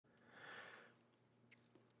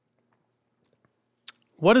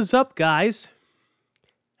What is up, guys?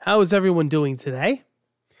 How is everyone doing today?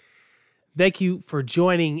 Thank you for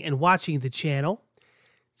joining and watching the channel.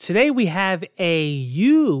 Today we have a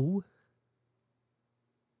you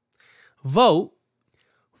vote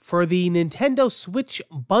for the Nintendo Switch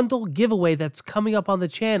bundle giveaway that's coming up on the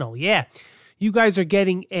channel. Yeah, you guys are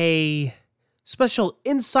getting a special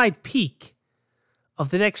inside peek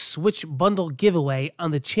of the next Switch bundle giveaway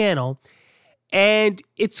on the channel. And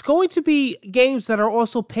it's going to be games that are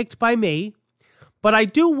also picked by me, but I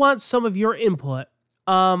do want some of your input.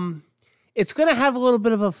 It's going to have a little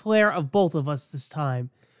bit of a flair of both of us this time.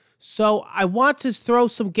 So I want to throw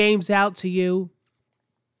some games out to you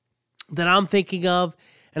that I'm thinking of,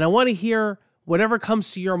 and I want to hear whatever comes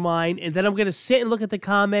to your mind, and then I'm going to sit and look at the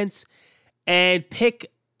comments and pick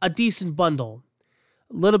a decent bundle.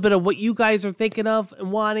 A little bit of what you guys are thinking of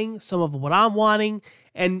and wanting, some of what I'm wanting,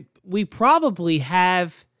 and we probably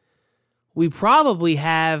have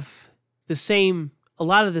the same, a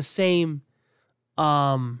lot of the same,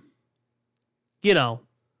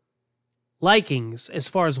 likings as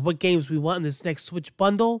far as what games we want in this next Switch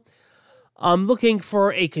bundle. I'm looking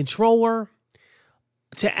for a controller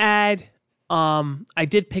to add. I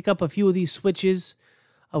did pick up a few of these Switches.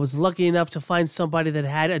 I was lucky enough to find somebody that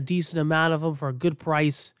had a decent amount of them for a good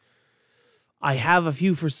price. I have a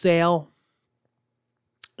few for sale.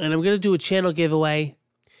 And I'm going to do a channel giveaway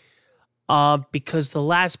because the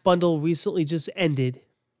last bundle recently just ended.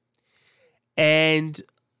 And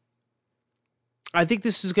I think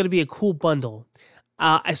this is going to be a cool bundle.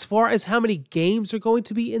 As far as how many games are going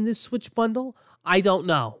to be in this Switch bundle, I don't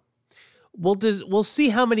know. We'll see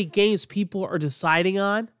how many games people are deciding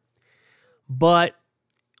on. But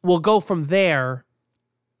we'll go from there.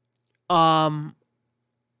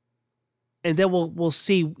 And then we'll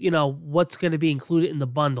see, what's going to be included in the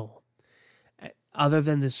bundle. Other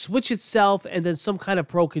than the Switch itself and then some kind of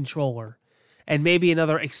Pro controller. And maybe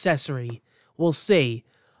another accessory. We'll see.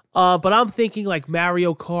 But I'm thinking like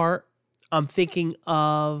Mario Kart. I'm thinking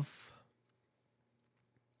of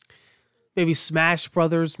maybe Smash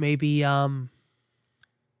Brothers. Maybe, I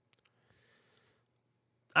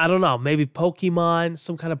don't know. Maybe Pokemon.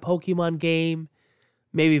 Some kind of Pokemon game.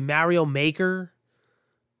 Maybe Mario Maker.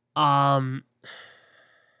 Maybe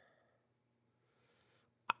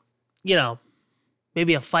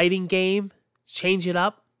a fighting game, change it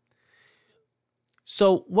up.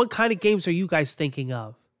 So what kind of games are you guys thinking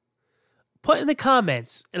of? Put in the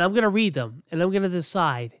comments, and I'm going to read them, and I'm going to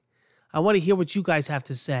decide. I want to hear what you guys have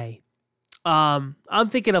to say. I'm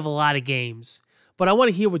thinking of a lot of games, but I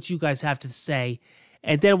want to hear what you guys have to say,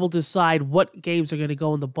 and then we'll decide what games are going to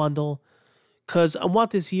go in the bundle. Because I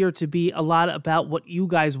want this year to be a lot about what you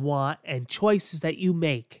guys want and choices that you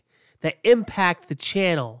make that impact the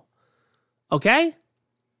channel. Okay?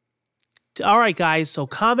 All right, guys. So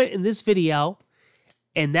comment in this video,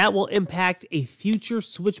 and that will impact a future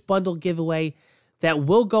Switch bundle giveaway that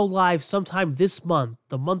will go live sometime this month,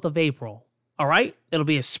 the month of April. All right? It'll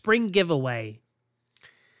be a spring giveaway.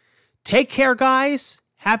 Take care, guys.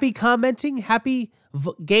 Happy commenting. Happy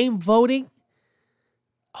game voting.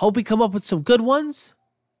 Hope we come up with some good ones.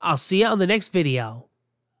 I'll see you on the next video.